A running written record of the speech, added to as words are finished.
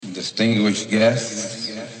distinguished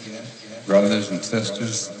guests, brothers and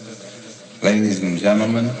sisters, ladies and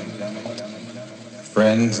gentlemen,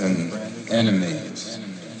 friends and enemies.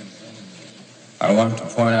 I want to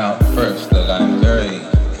point out first that I'm very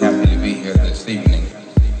happy to be here this evening,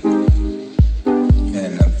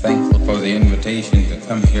 and I'm thankful for the invitation to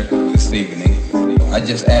come here this evening. I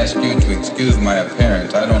just ask you to excuse my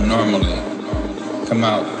appearance. I don't normally come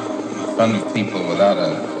out in front of people without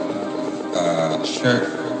a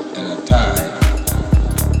shirt and a tie.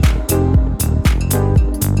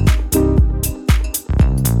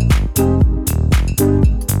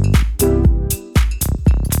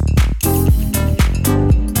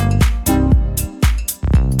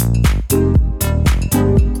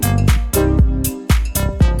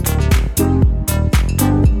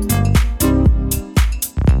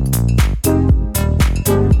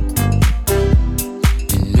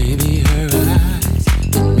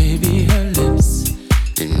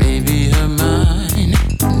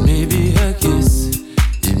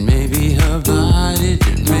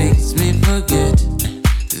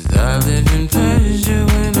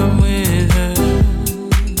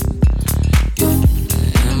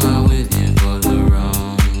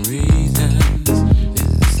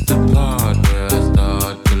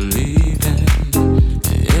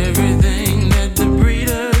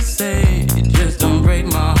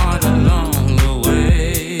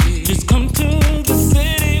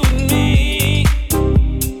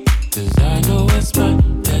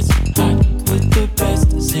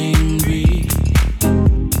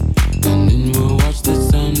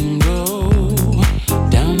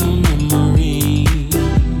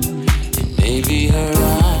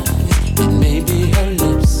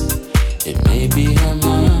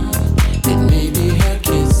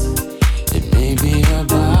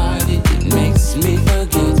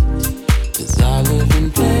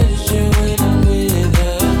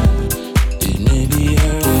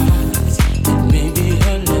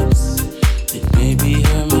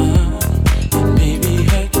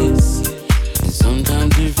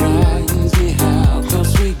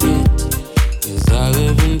 Cause I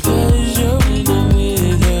live in pleasure when I'm with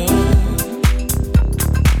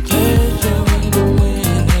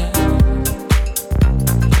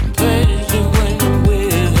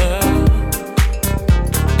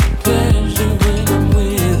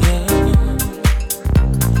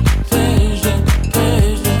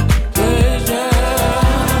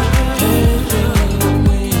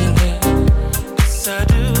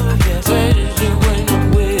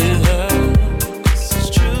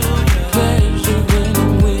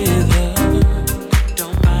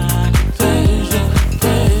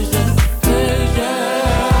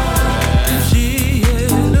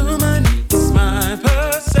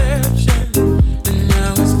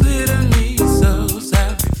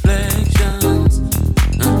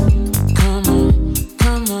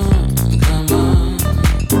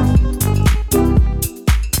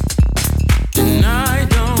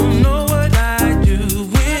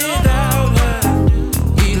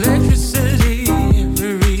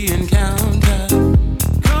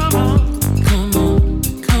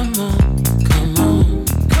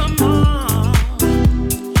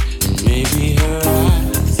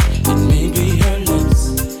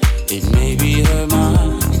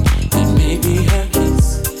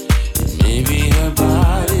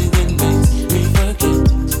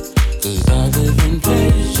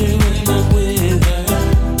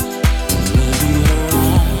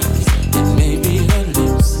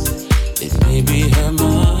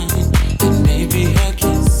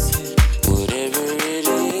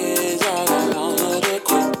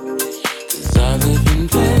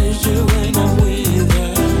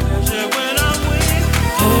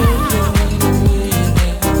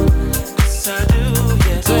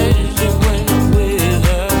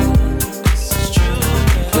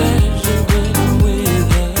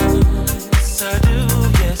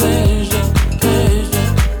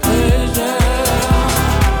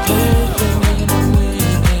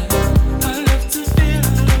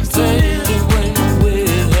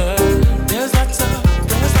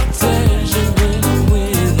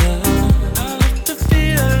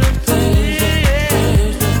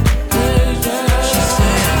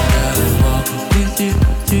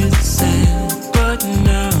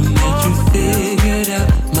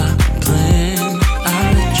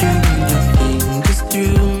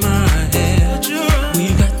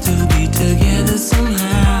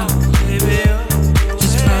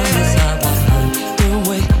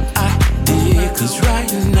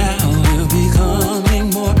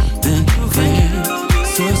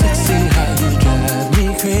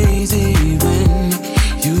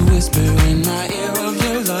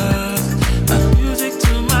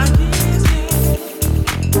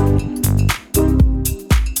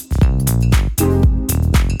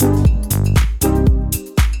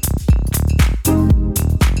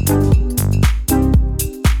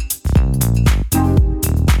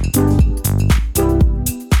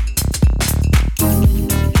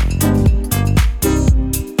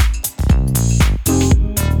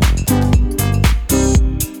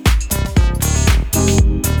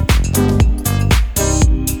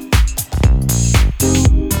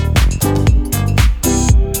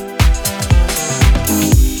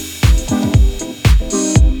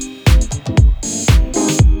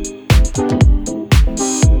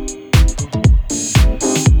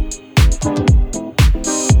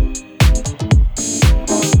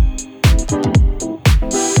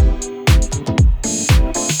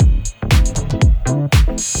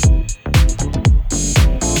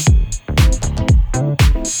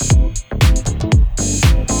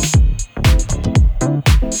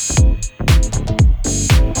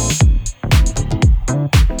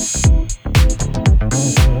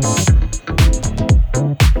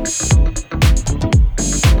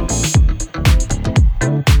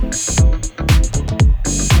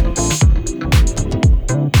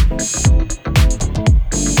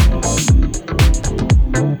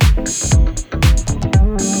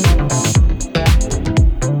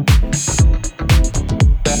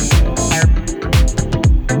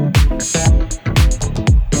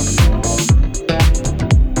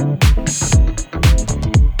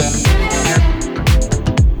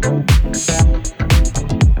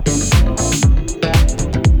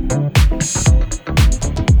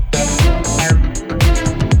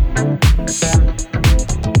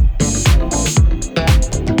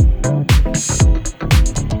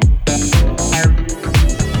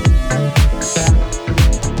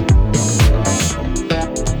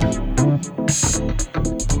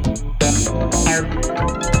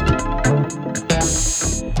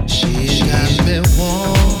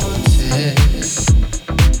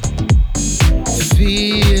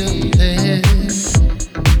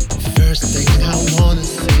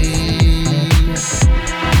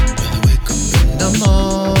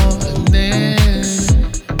morning.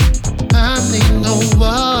 I need no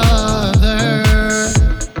other.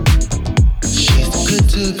 She's too good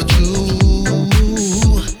to be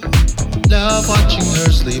true. Love watching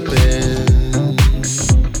her sleeping.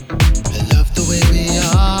 I love the way we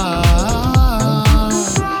are.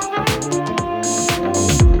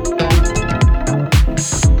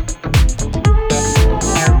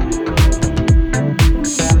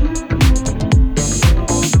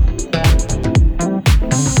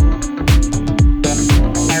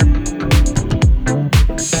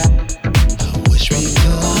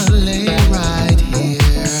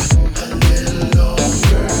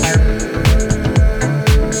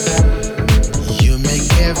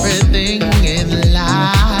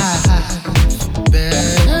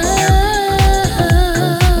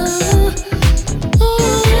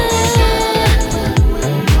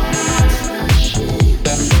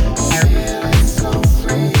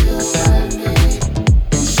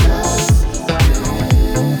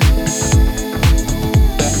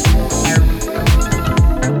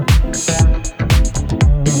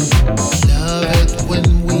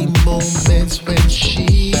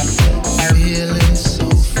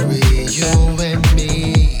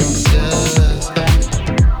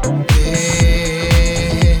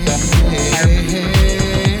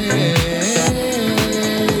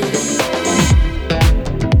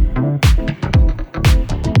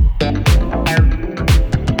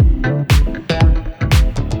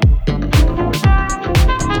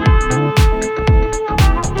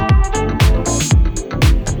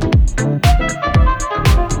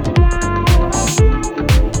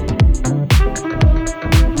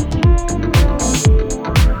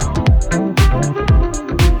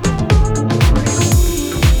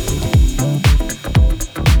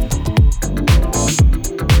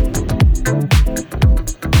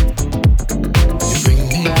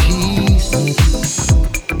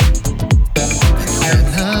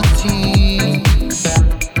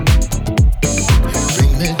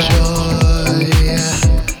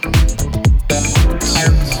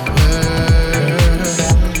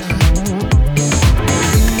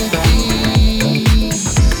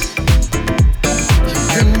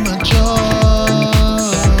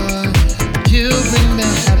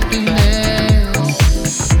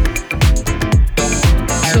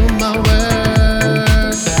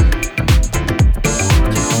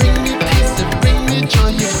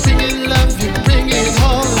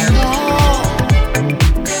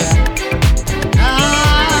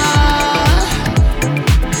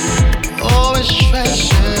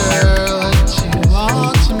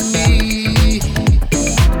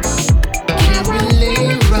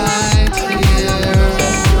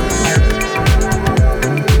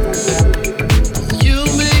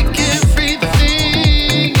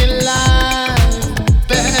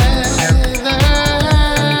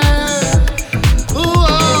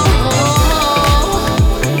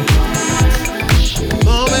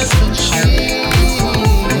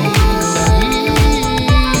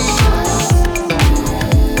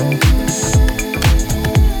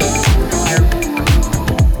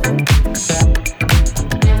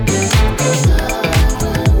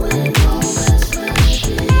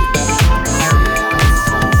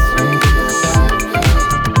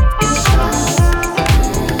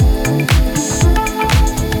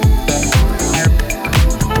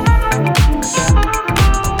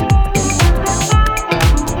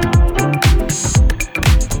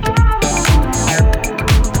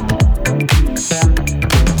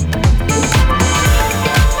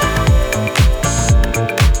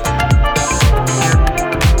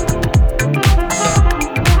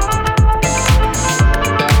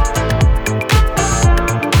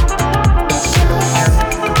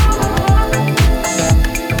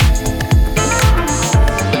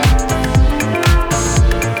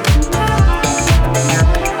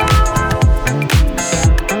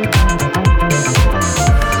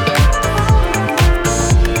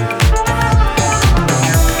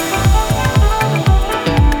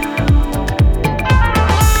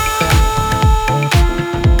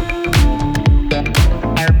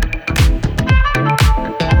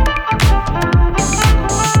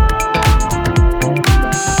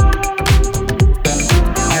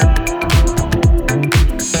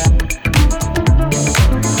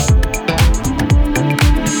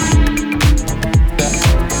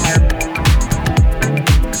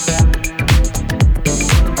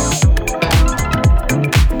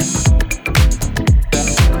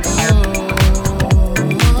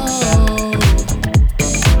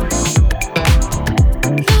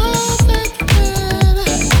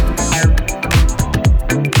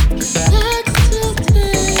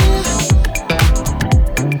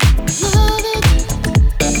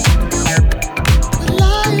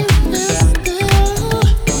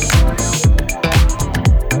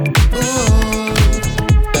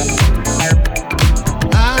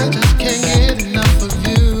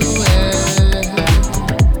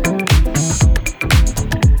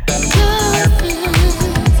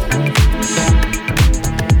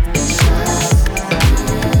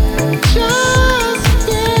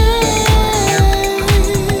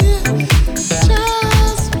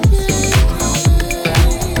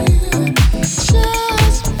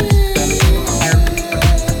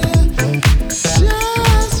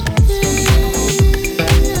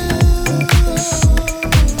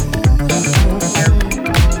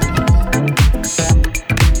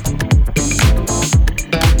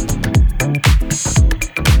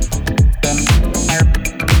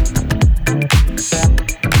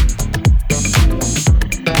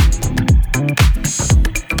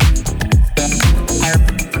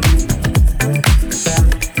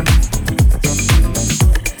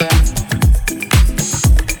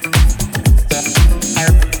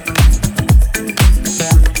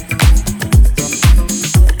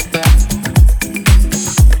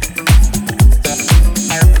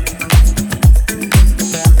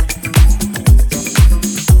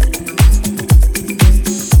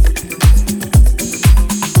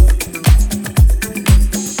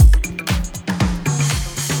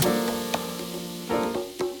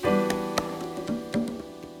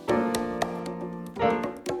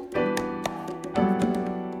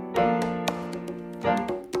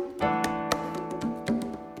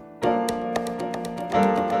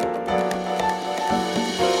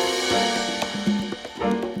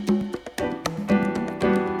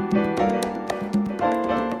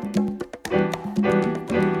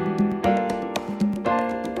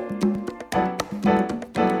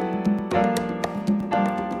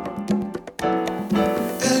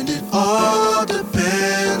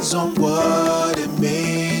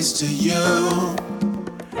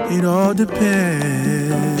 It all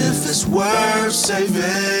depends. If it's worth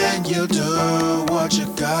saving, you do what you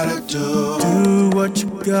gotta do. Do what you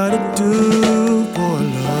gotta do for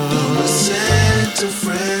love. Don't listen to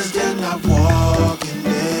friends, they're not walking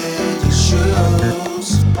in your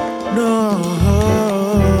shoes. No.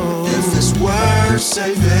 If it's worth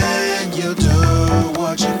saving, you do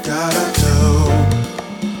what you gotta do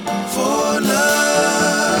for love.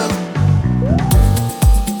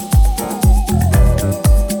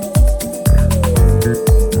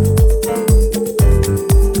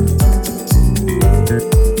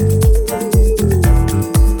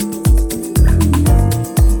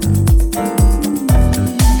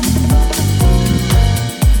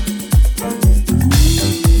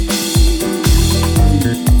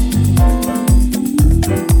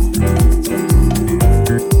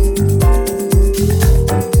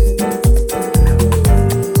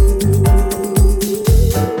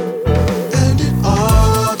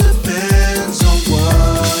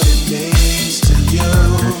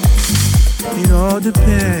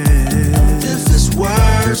 Depends. If it's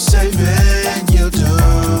worth saving, you do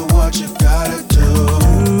what you gotta do.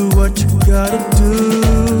 Do what you gotta do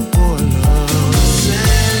for love.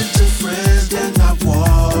 Listen to friends, they're not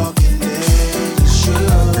walking in your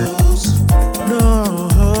shoes. No.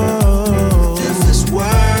 If it's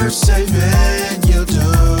worth saving, you do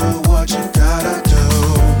what you gotta do.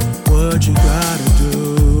 What you gotta do.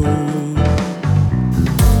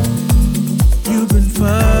 You've been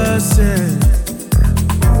fussing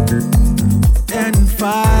and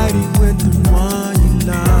fighting with the one you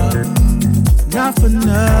love, not for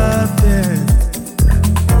nothing.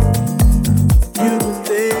 You will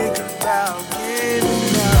think about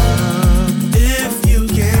giving up if you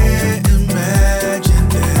can't imagine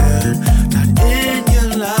them not in your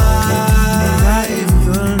life. Not in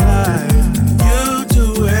your life. You do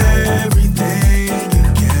everything you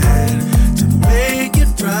can to make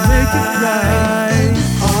it right. Make it right.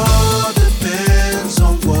 Depends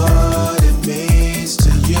on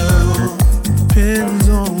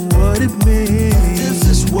what it means. If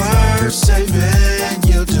it's worth saving,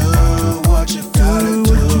 you do what you gotta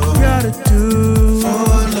do. What you gotta do for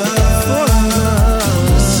love. For love.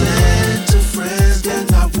 Listen to friends, they're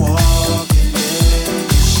not walking in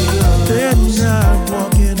your shoes. They're not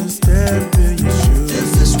walking a step in your shoes. If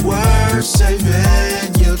it's worth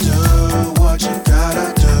saving, you do what you gotta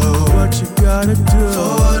do. What you gotta do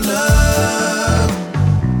for love.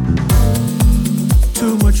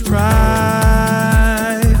 Too much pride.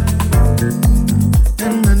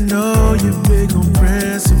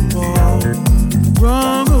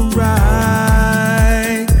 Wrong or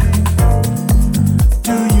right?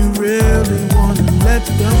 Do you really wanna let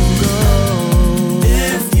them go?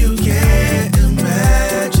 If you can't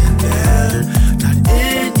imagine them not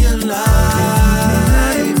in your life,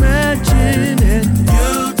 not imagine it. You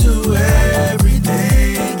do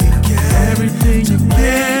everything you can, everything to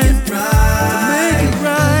make it right. Make it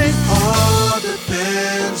right. All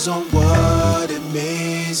depends on what it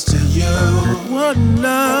means to you. What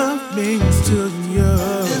love means to you.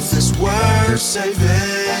 If it's worth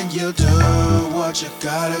saving, you do what you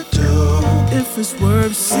gotta do. If it's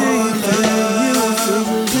worth saving, you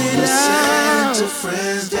figure it out. Listen to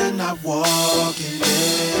friends, they're not walking in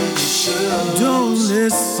your shoes. Don't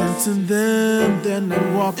listen to them, they're not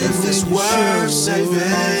walking in your shoes. If it's worth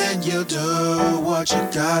saving, you do what you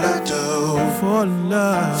gotta do for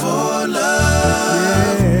love. For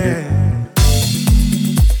love. Yeah.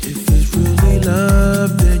 If it's really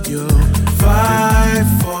love, then you'll fight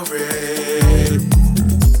for it.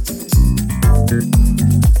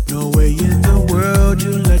 No way in the world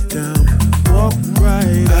you let them walk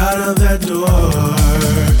right out of that door.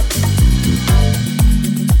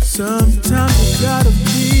 Sometimes you gotta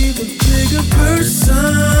be the bigger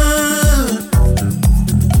person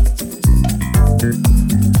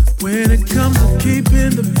when it comes to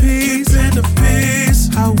keeping the peace.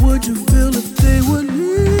 How would you feel if they would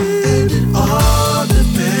leave? It all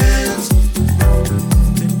depends.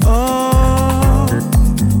 It all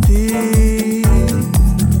depends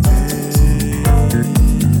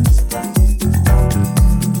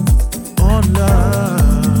on love.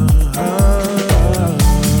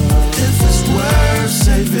 If it's worth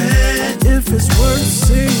saving, if it's worth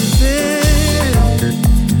saving,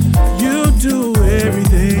 you do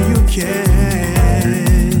everything you can.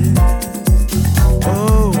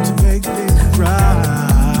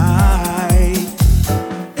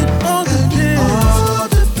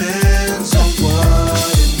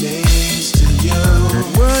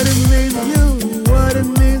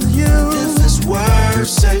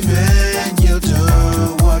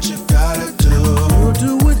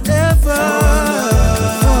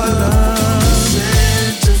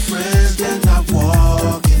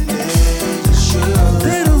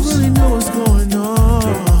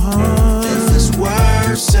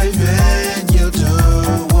 worth saving, you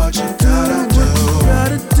do what you gotta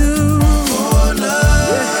do for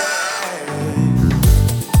love.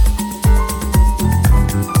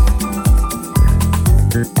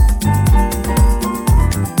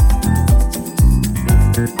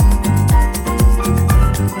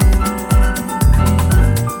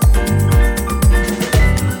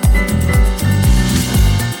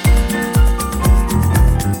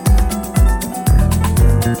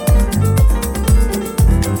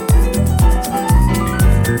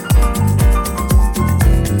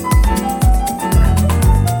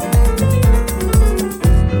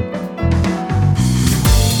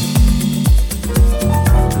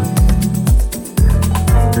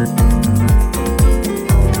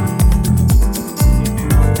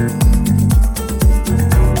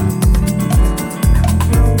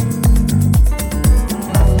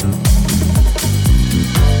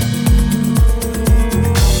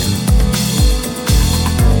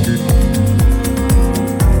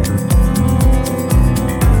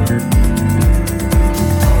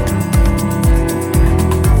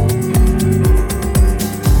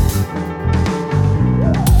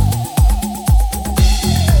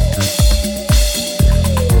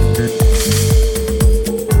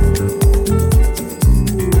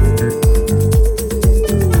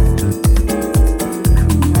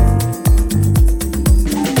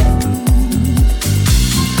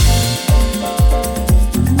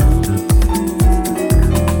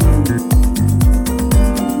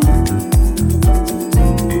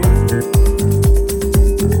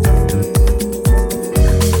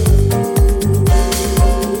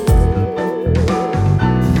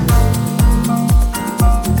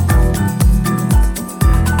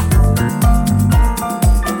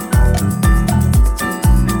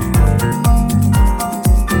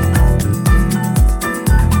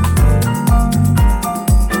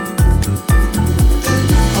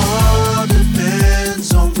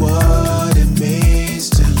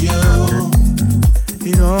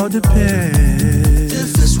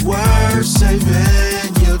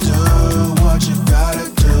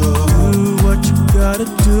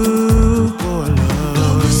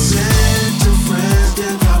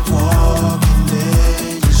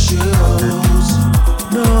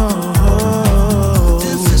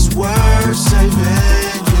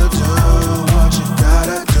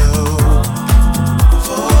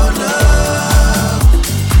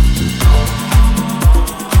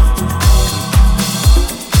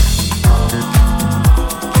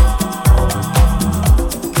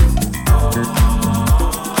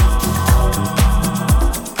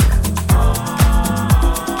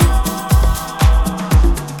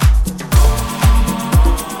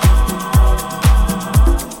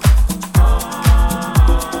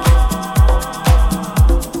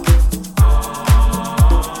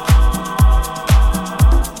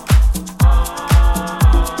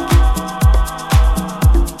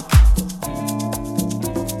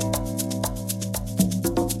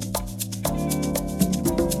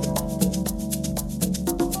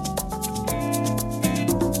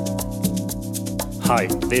 Hi,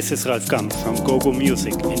 this is Ralf Gump from GoGo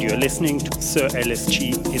Music and you are listening to Sir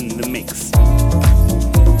LSG in the Mix.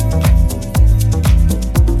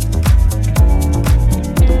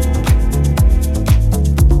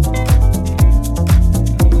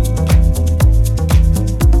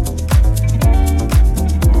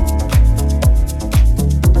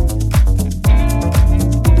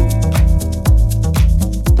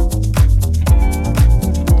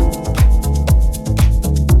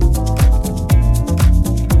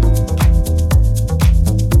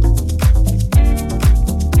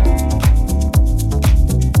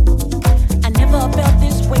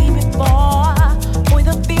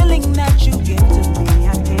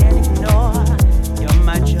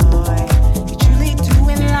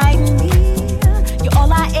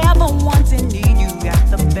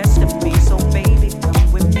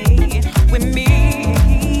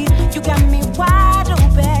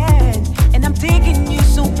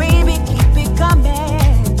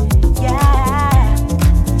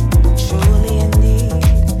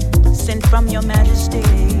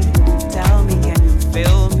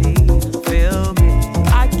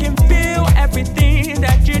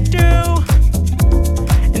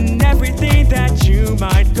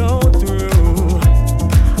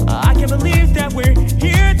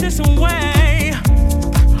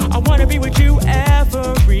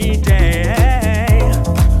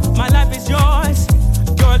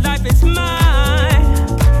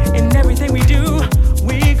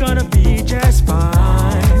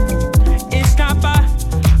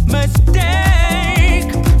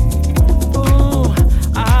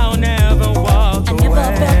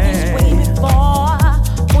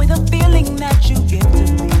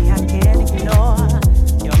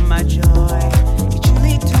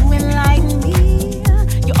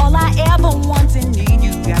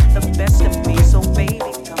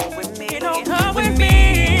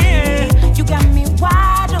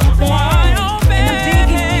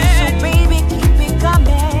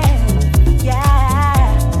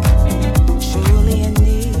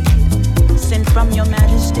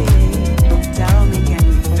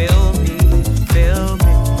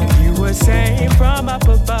 were saying from up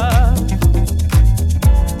above.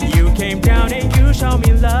 You came down and you showed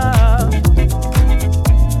me love.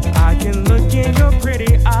 I can look in your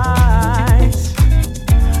pretty eyes.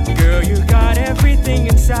 Girl, you got everything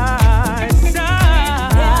inside.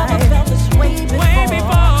 Yeah, I felt this way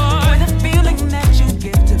before. With the feeling that you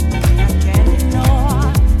give to me, I can't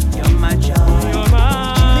ignore. You're my joy. You're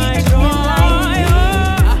my joy.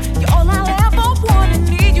 You're all I'll ever want and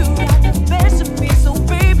need. You got the best of me, so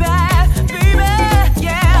baby,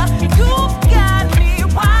 yeah, you got me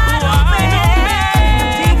wide open.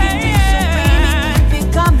 Taking me, so baby, keep it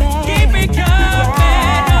coming. Keep it coming.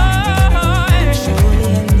 Yeah. Surely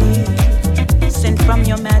indeed, sent from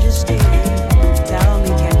your majesty. Tell me,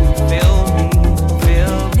 can you feel me?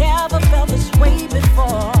 Never felt this way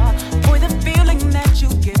before. Boy, the feeling that you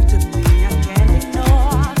give to me, I can't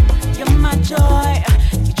ignore. You're my joy.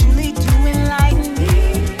 You truly do enlighten me.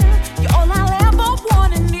 You're all I'll ever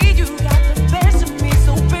want and need. You got the best of me,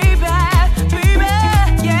 so baby,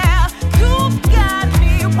 yeah, you've got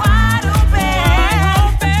me wide open.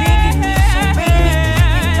 Taking me, so baby,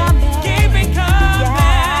 keep it coming.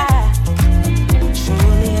 Yeah.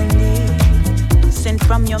 Surely indeed, sent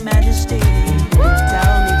from your majesty.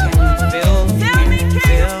 Tell me, can you feel me? Tell me, can you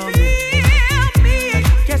feel me?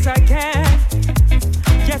 Yes, I can.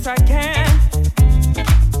 Yes, I can.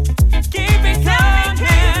 Keep it coming.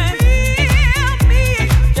 Feel me?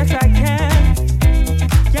 Yes, I can.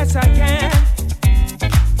 Yes, I can.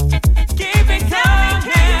 Keep it coming.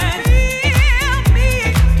 Feel me?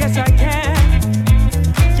 Yes, I can.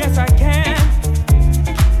 Yes, I can.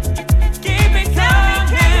 Keep it coming.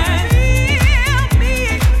 Feel me?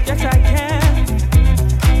 Yes, I can.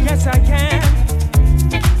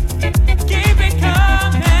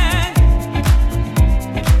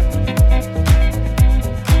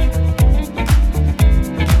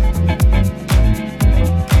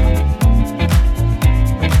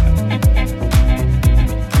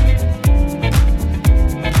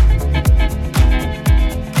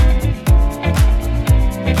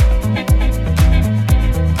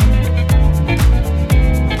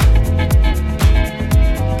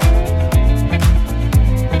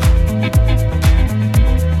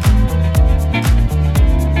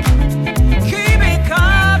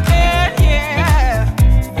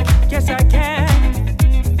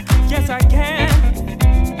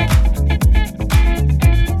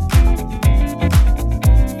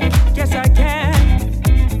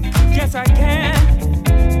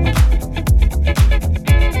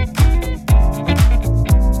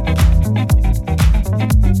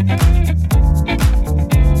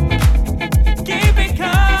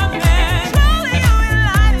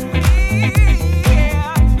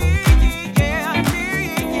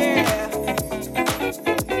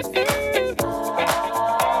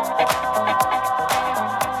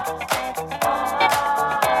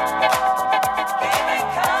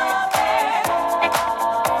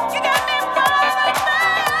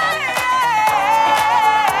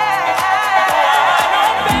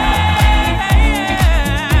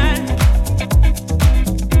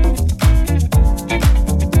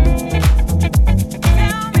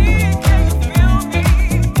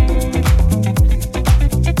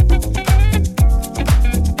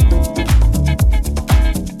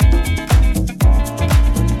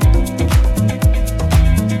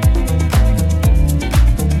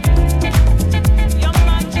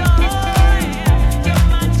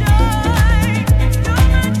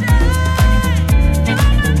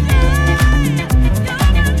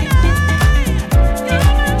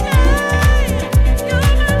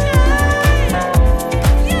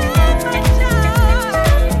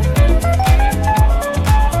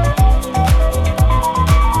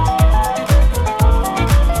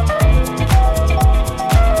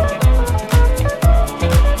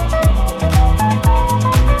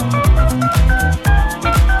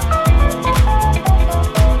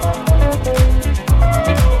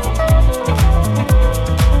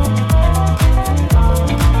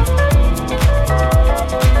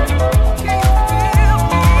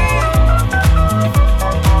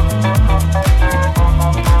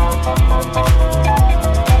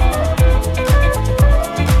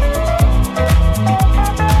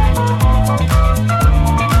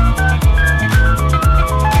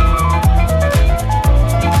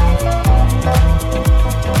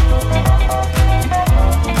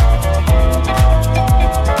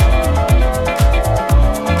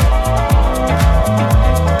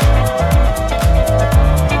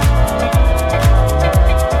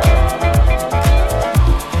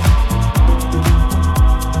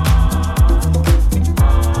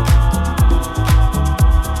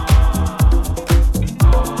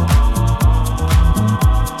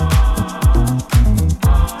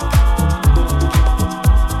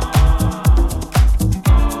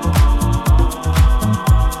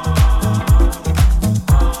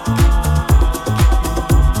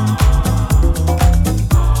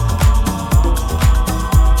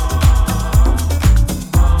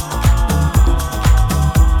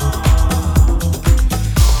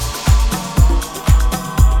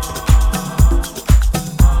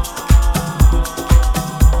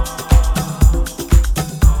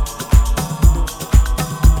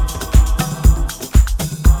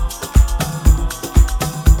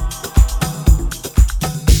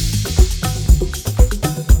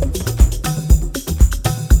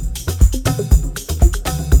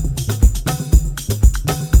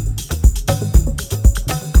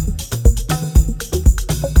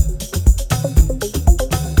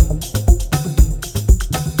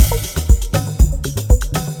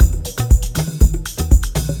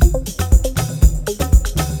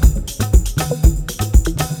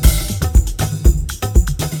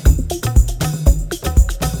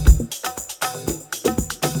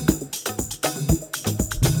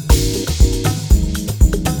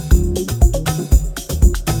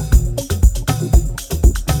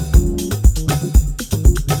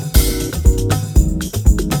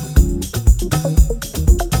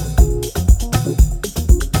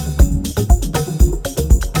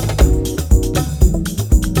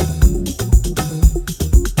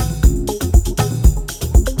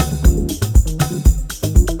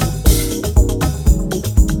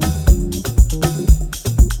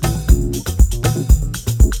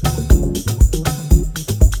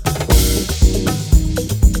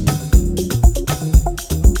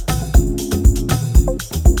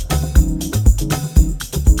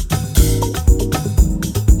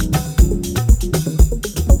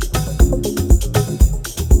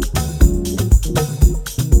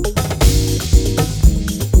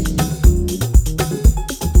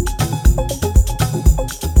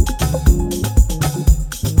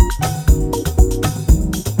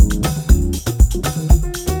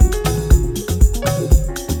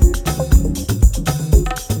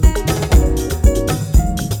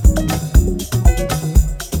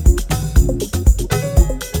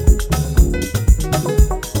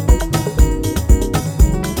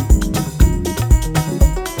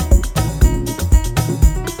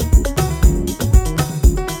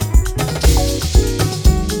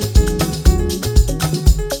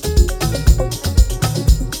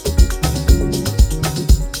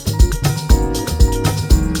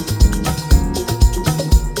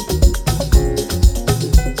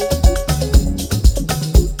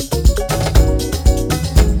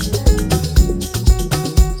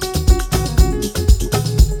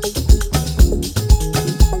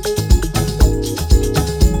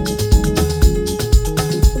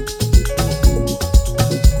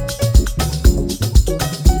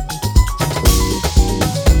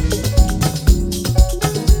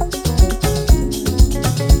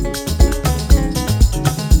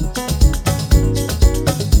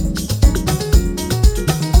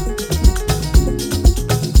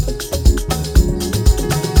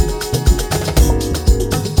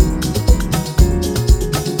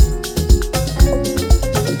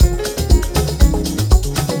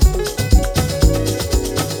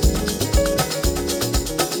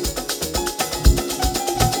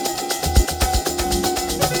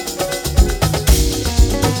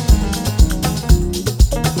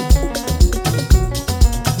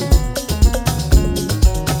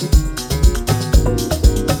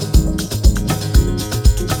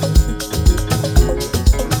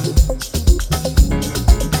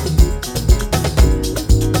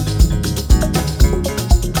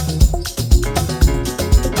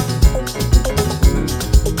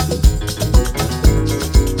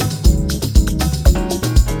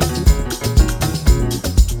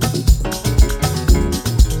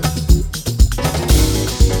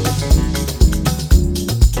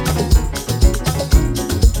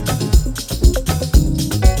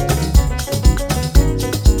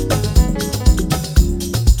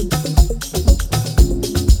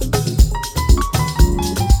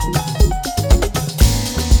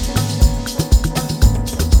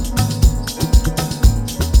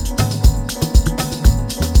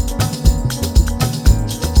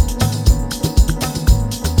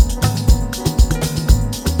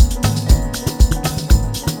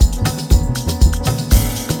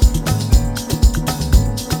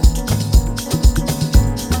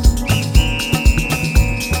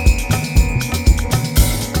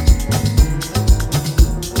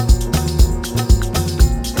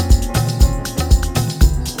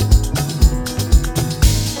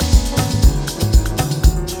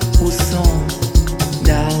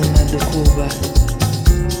 de Cuba.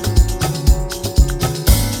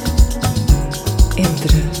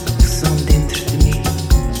 Entra o som dentro de mim.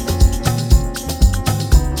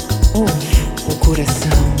 Ouve o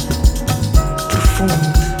coração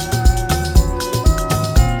profundo.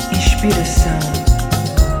 Inspiração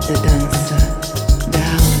da dança, da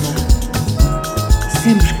alma.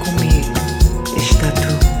 Sempre comigo está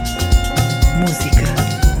tu. Música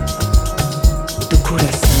do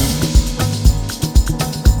coração.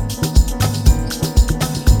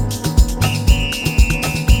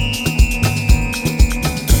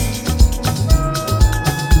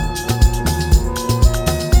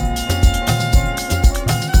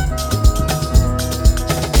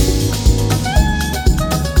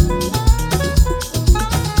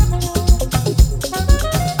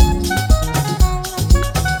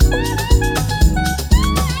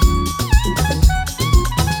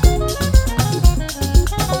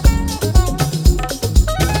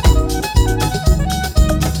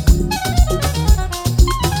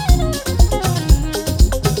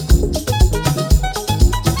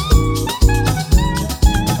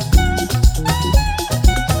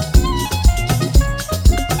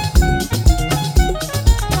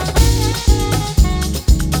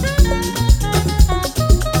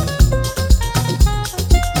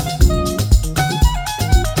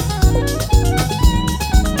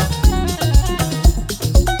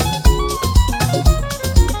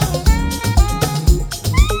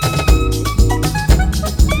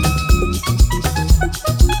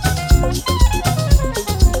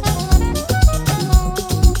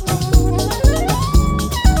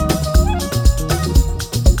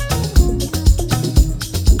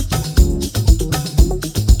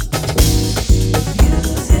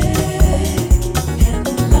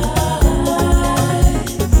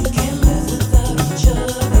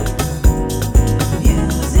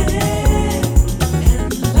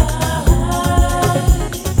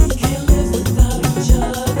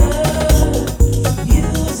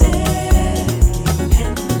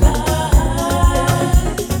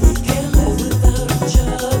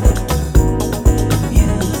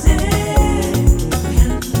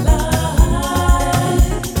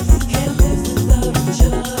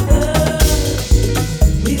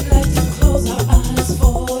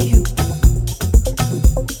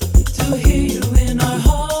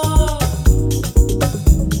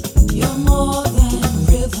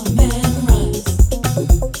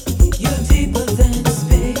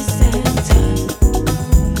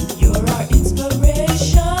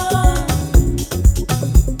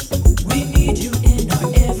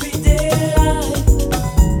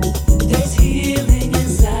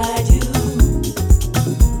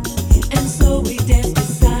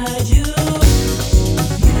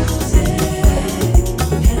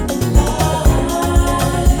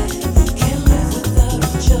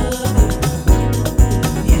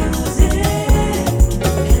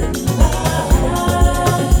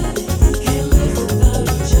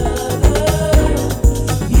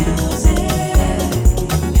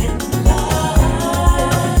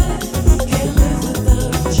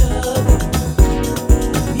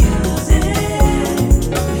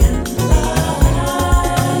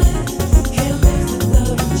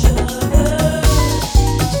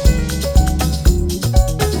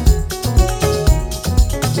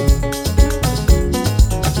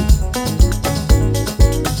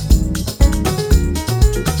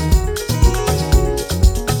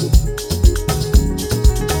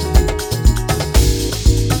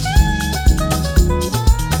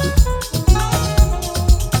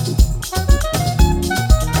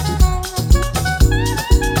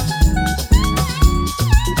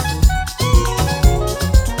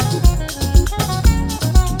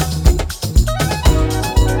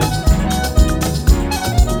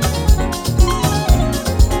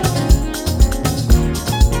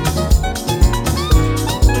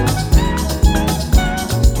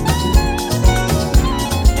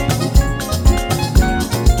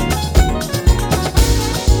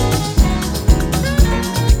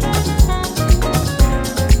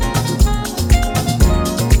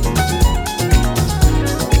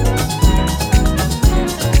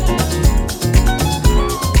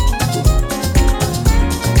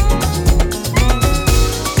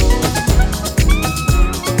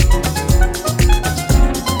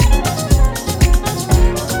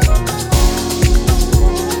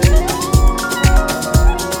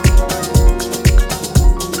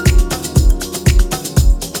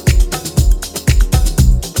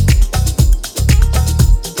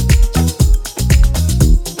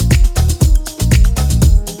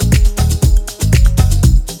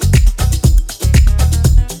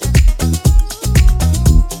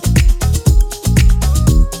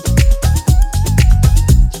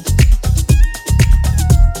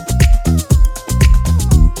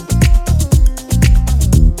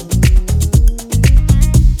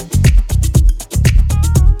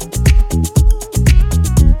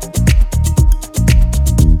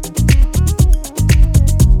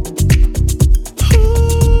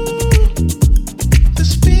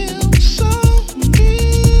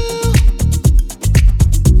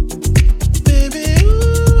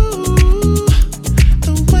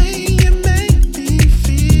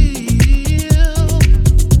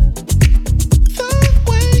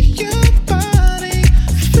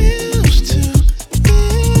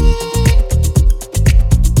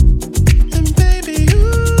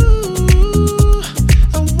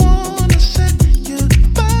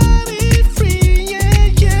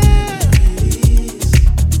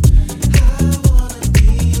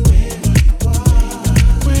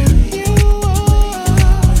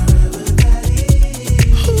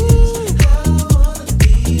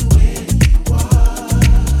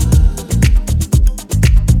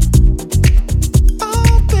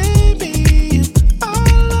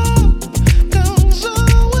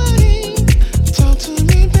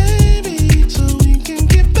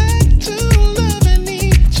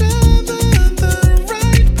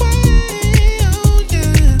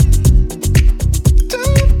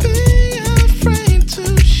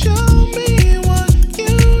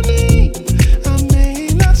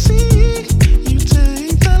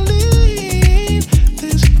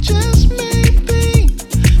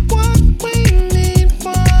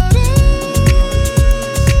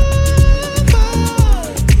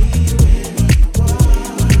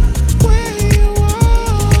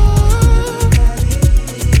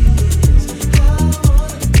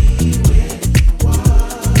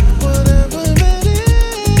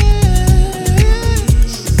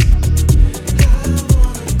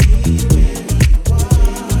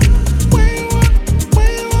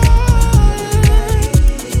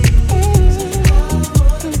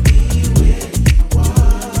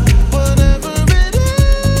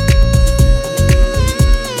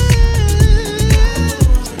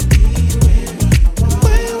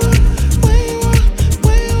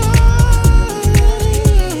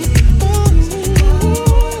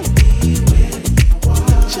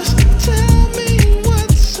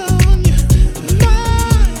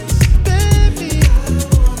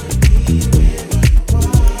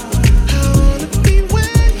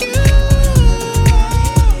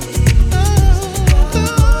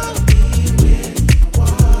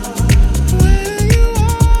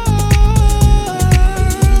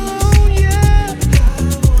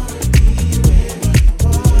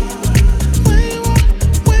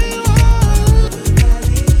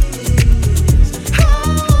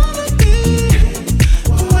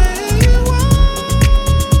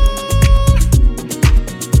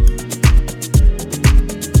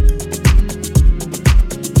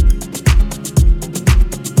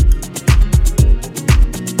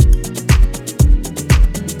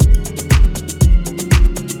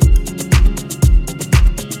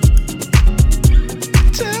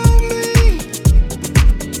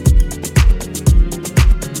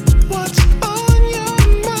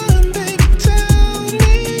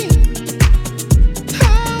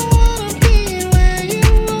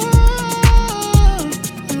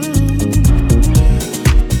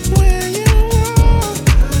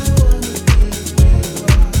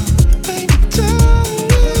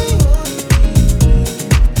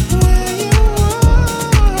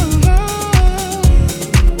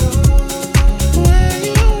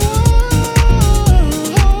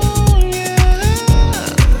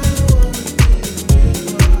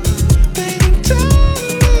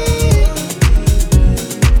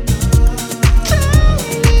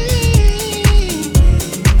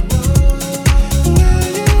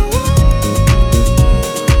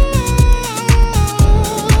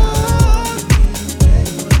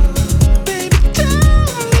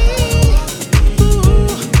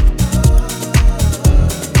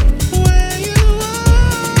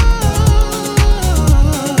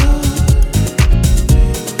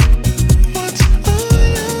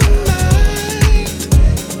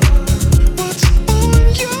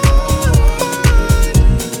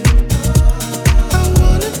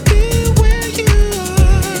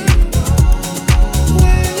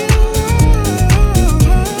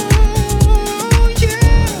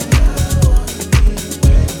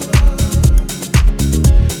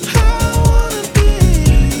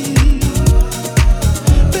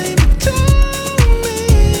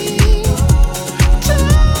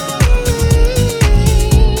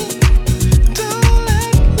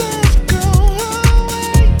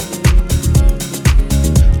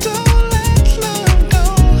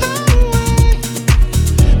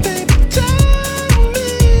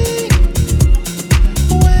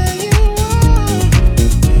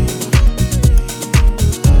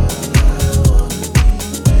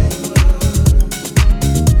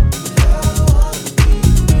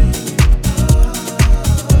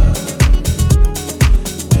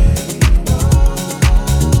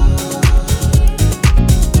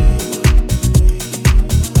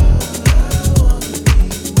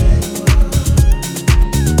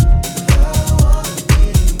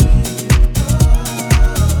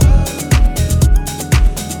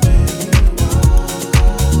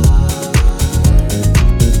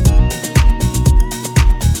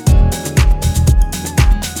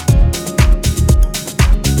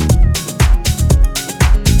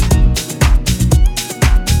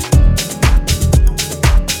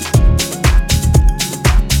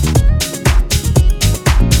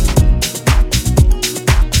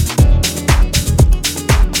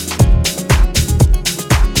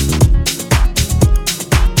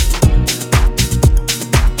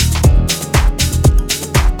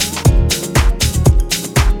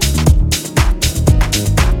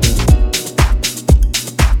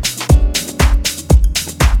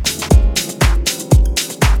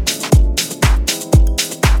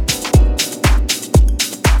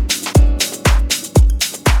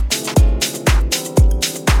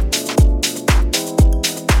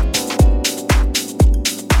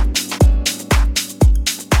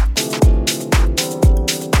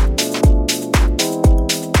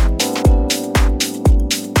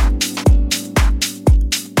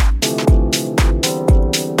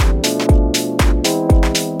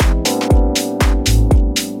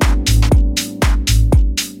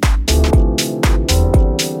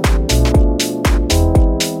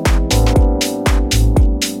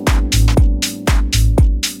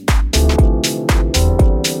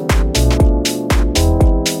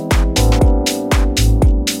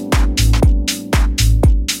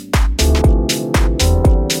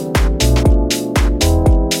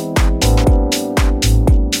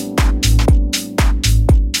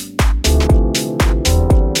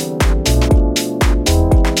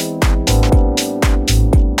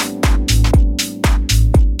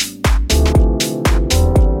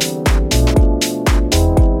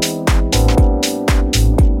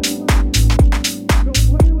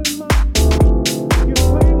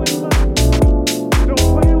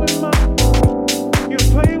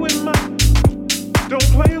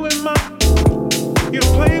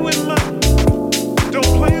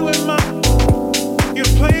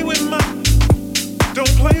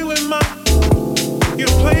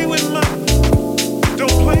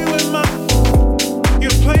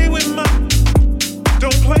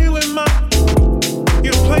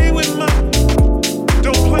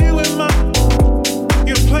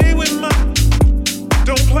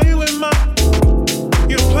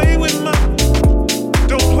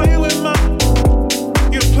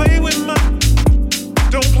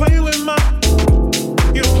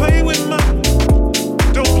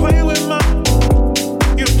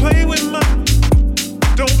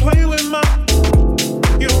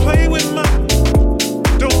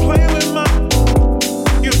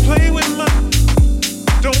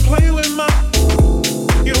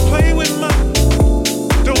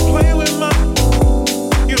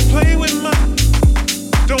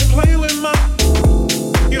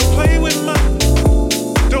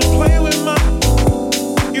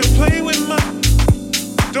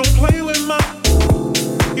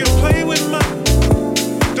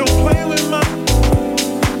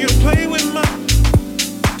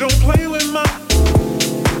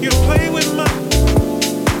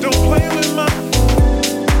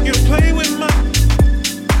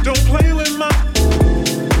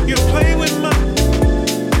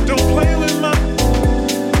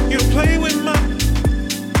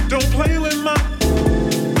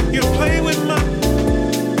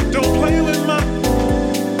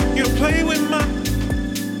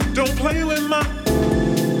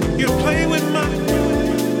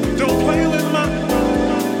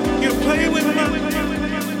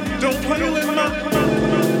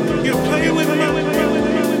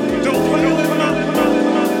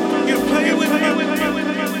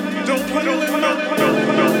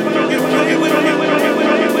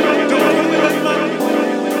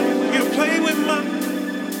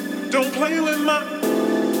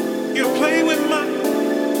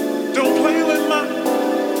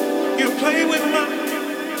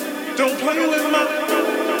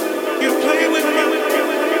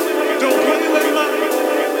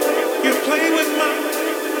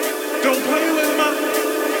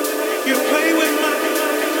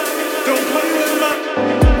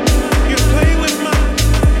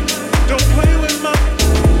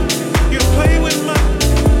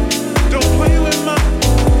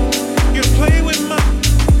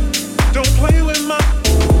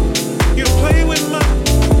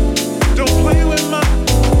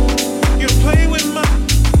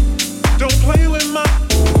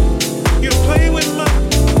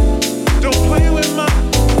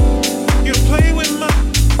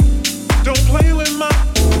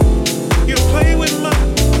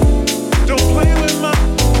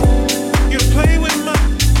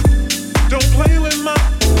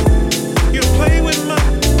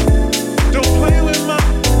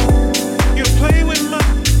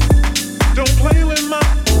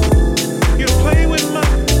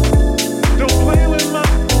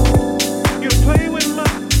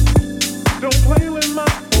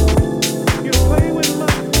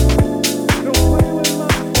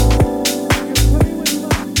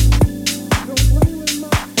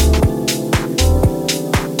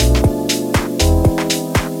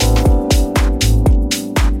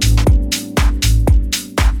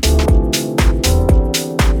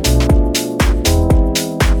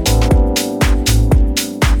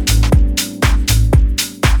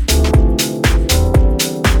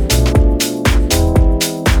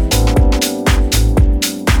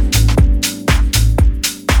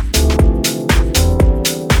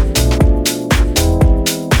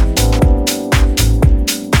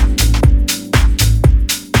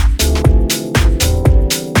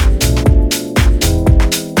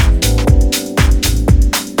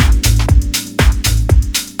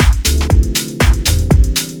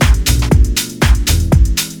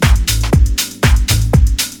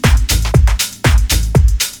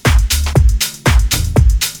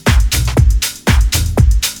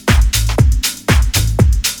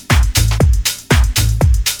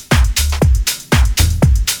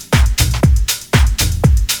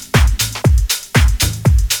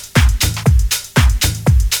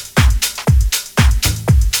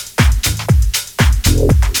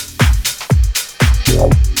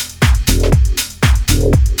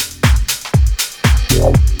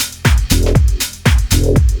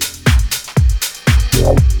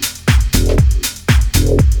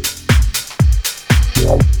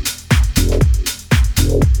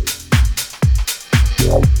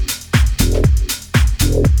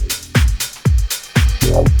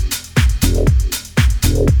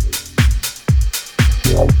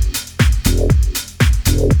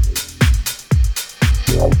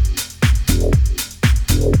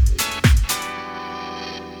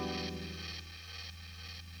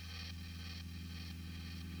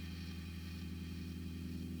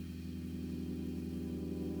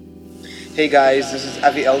 Hey guys, this is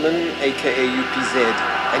Avi Elman, aka UPZ,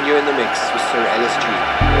 and you're in the mix with Sir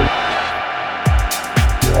LSG.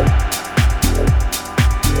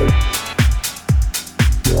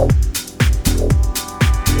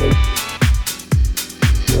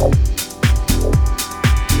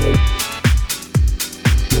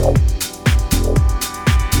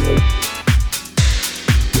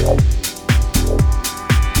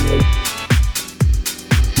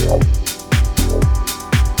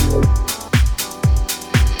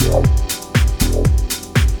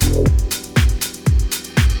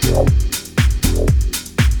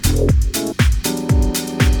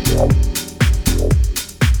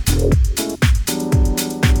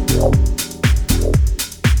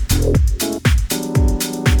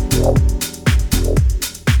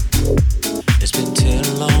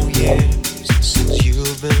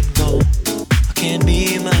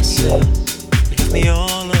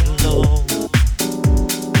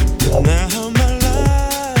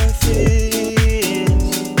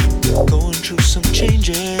 Going through some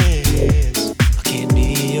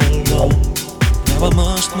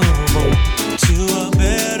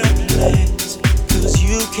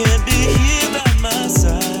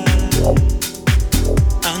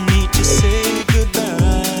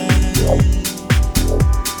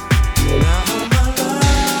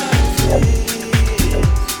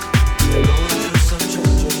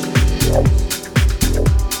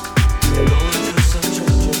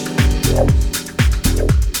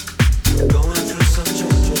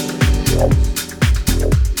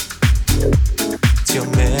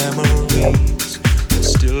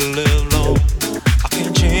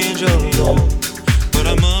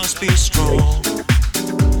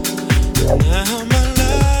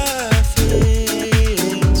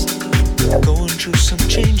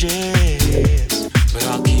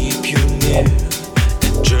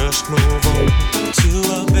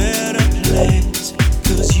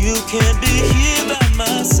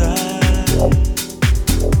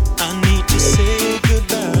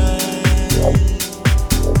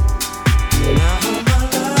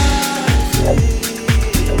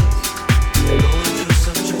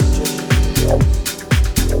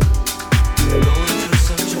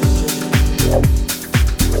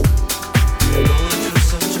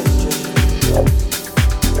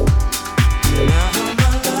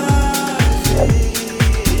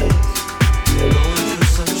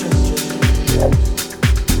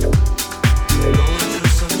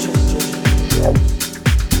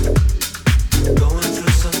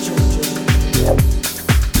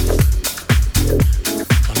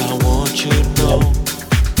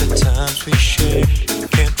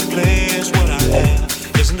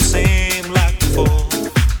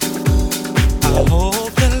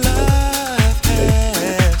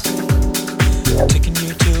taking